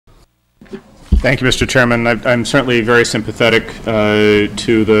Thank you, Mr. Chairman. I'm certainly very sympathetic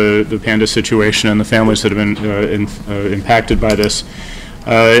to the panda situation and the families that have been impacted by this.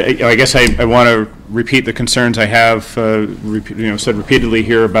 I guess I want to repeat the concerns I have said repeatedly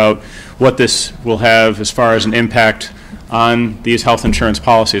here about what this will have as far as an impact on these health insurance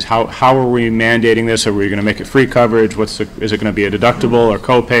policies. How are we mandating this? Are we going to make it free coverage? Is it going to be a deductible or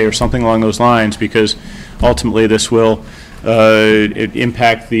copay or something along those lines? Because ultimately this will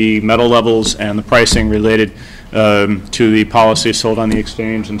impact the metal levels and the pricing related to the policies sold on the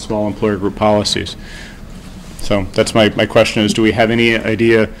exchange and small employer group policies. So that's my question is, do we have any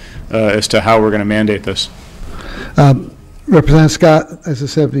idea as to how we're going to mandate this? Representative Scott, as I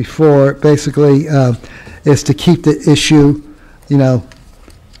said before, basically is to keep the issue,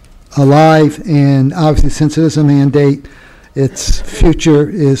 alive, and obviously since it is a mandate, its future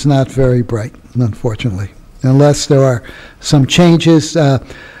is not very bright, unfortunately, unless there are some changes.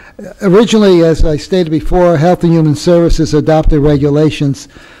 Originally, as I stated before, Health and Human Services adopted regulations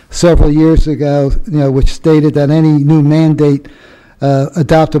several years ago, which stated that any new mandate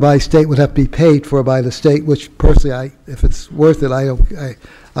adopted by a state would have to be paid for by the state, which personally, if it's worth it,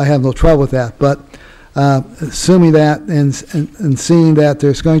 I have no trouble with that. But assuming that and seeing that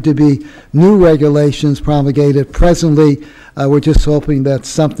there's going to be new regulations promulgated presently, we're just hoping that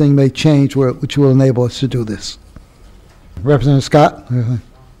something may change which will enable us to do this. Representative Scott?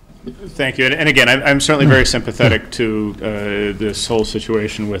 Thank you. And again, I'm certainly very sympathetic to this whole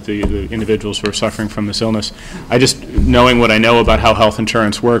situation with the individuals who are suffering from this illness. Knowing what I know about how health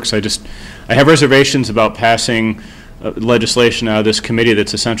insurance works, I have reservations about passing legislation out of this committee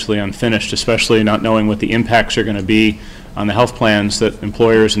that's essentially unfinished, especially not knowing what the impacts are going to be on the health plans that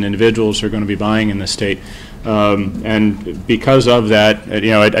employers and individuals are going to be buying in this state. And because of that,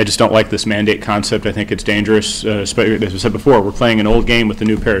 I just don't like this mandate concept. I think it's dangerous. As I said before, we're playing an old game with a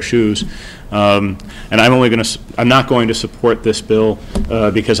new pair of shoes. And I'm not going to support this bill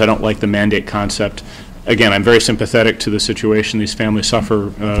because I don't like the mandate concept. Again, I'm very sympathetic to the situation these families suffer,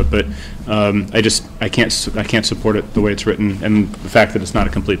 but I can't support it the way it's written and the fact that it's not a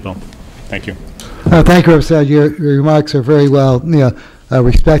complete bill. Thank you. Thank you, Representative. Your remarks are very well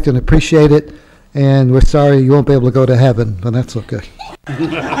respected and appreciated, and we're sorry you won't be able to go to heaven, but that's okay.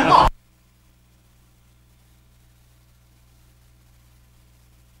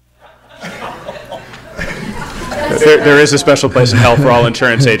 There is a special place in hell for all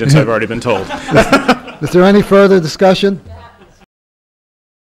insurance agents, I've already been told. Is there any further discussion?